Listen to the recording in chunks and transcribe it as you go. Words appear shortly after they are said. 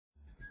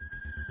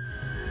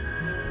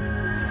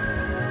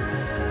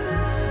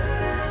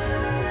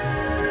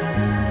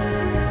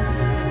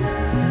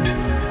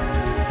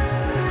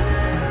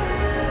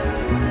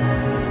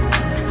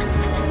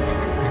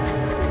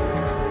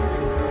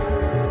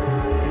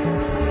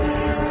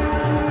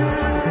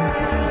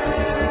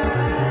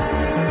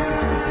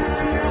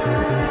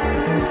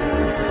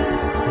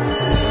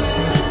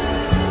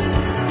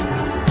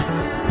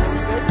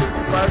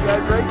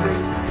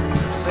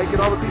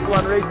all the people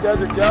on Race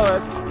Desert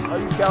jealous. All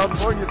you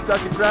Californians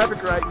stuck in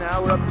traffic right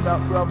now. We're up to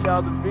about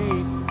 12,000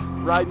 feet,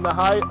 riding the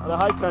high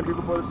country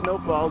before the snow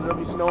falls. It'll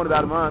be snowing in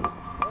about a month.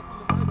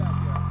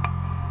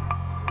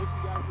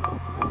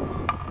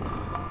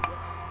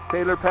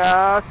 Taylor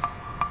Pass,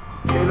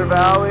 Taylor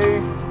Valley.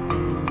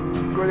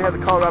 That's where they have the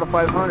Colorado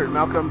 500.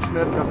 Malcolm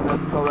Smith comes in as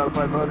the Colorado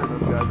 500.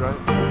 Those guys, right?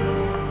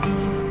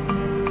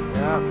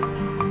 Yeah.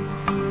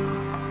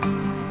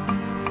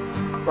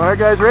 All right,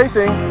 guys,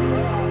 racing.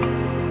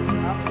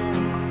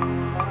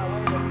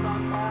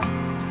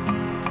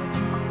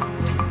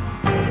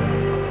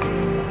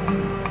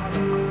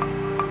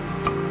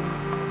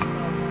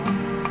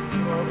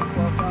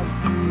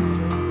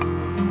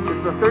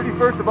 It's the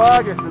 31st of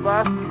August, the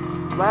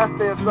last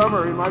day of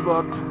summer in my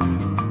book.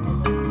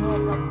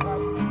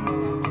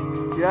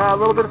 Yeah, a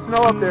little bit of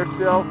snow up there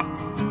still.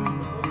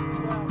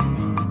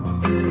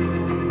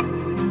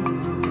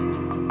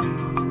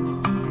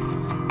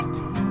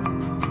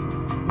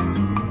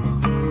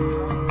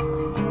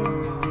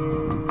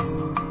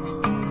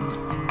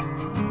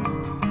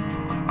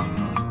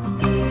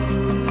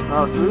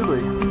 Oh,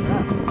 absolutely.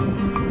 Yeah.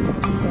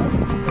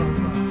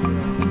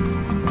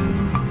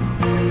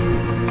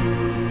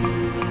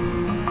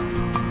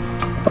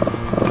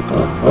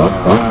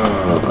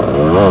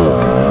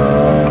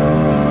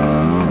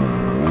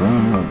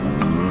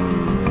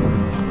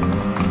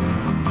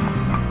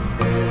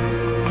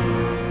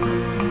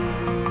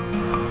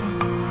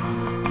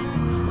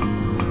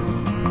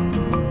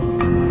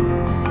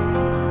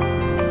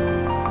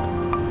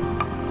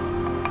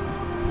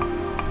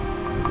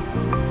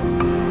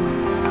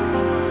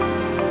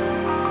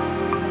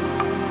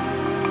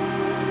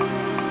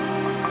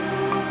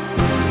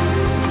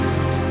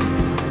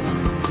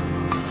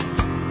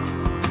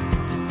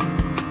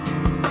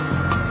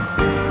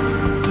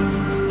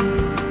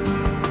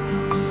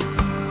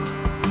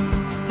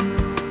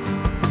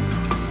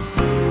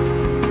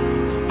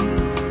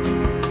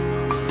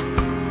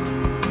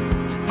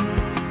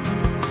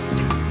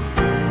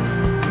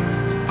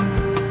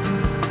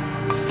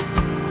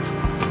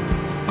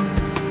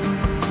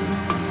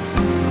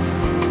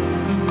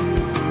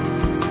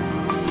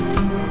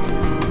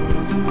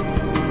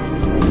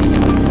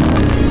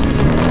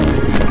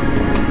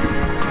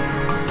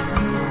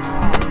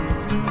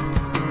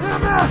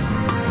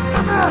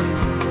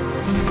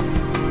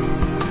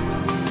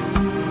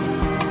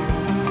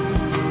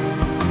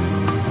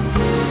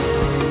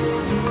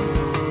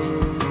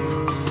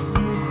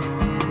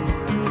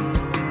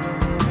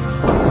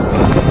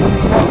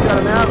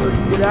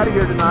 Get out of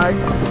here tonight.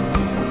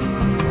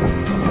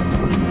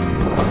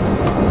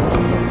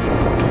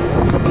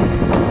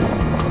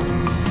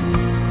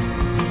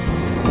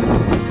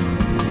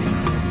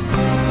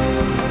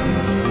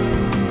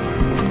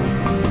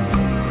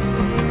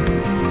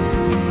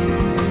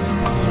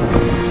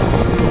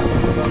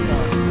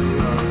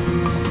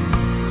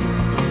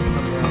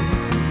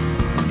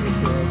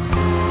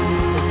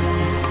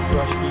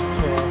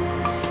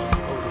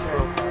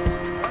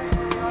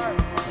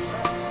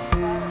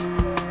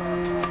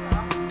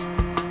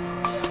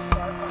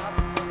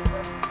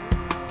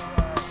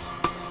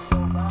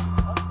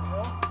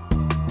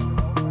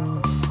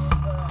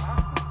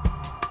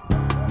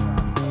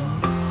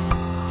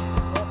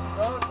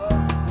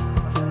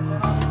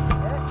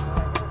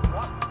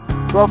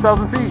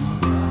 12,000 feet.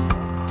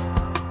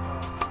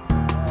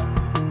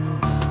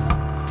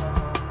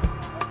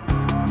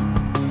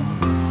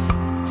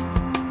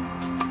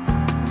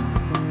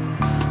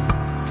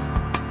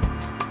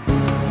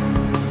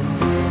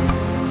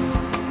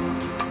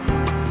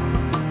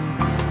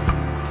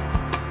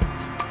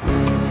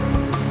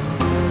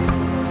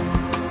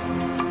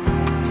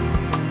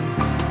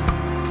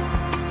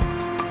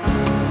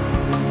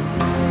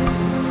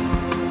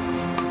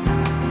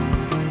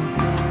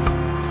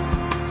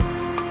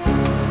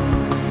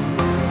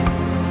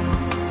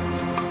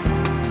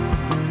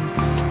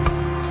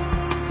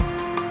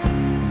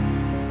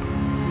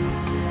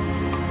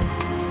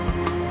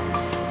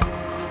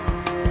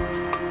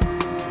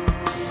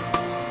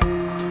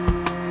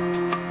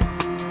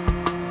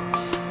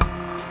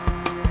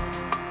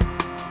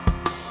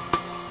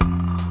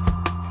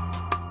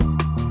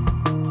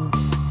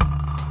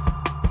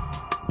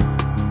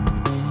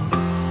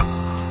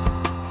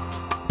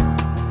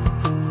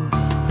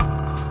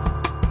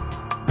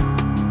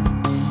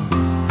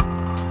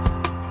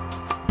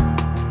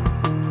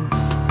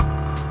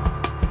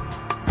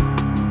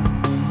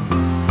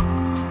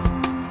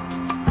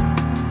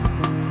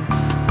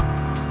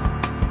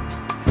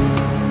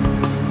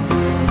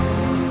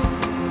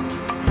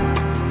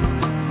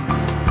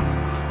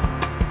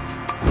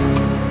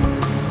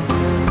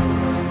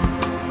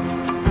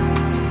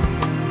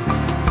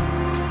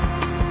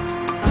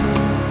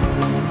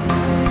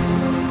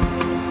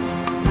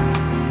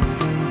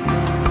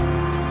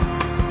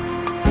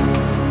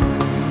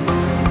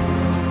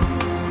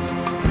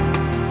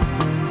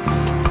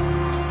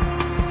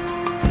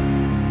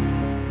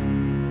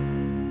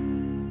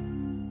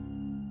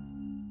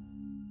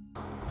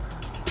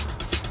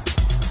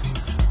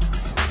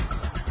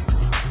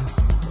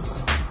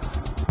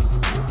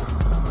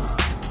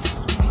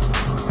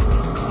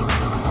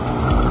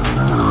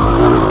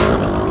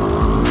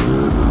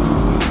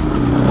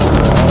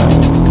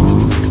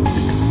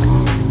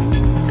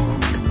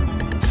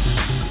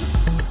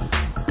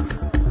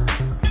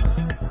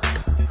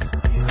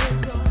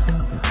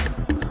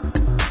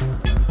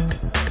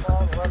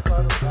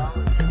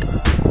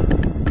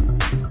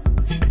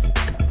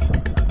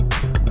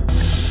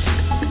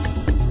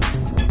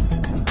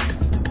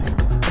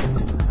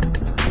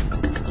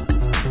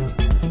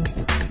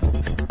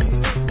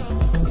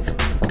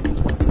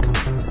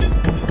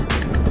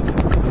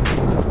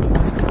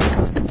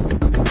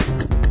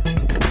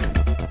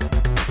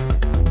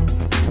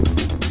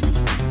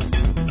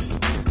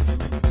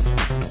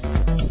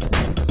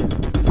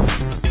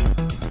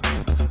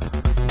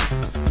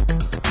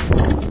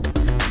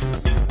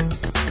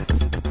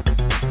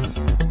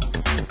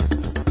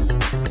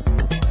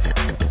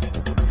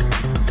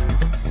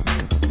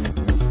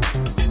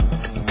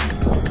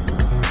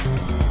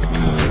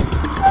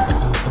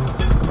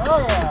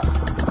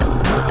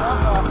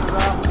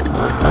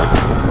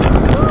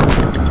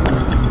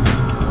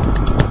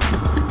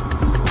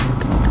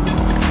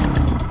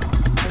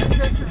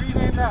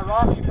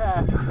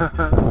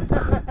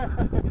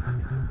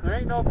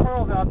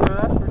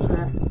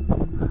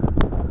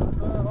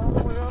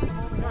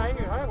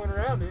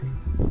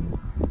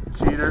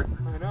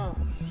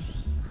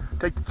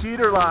 Take the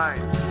cheater line.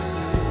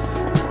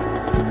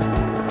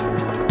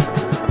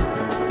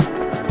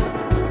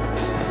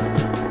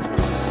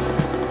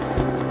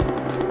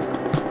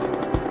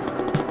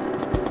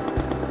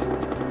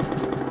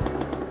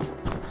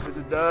 This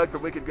is Doug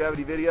from Wicked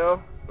Gravity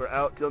Video. We're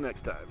out till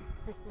next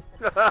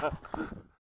time.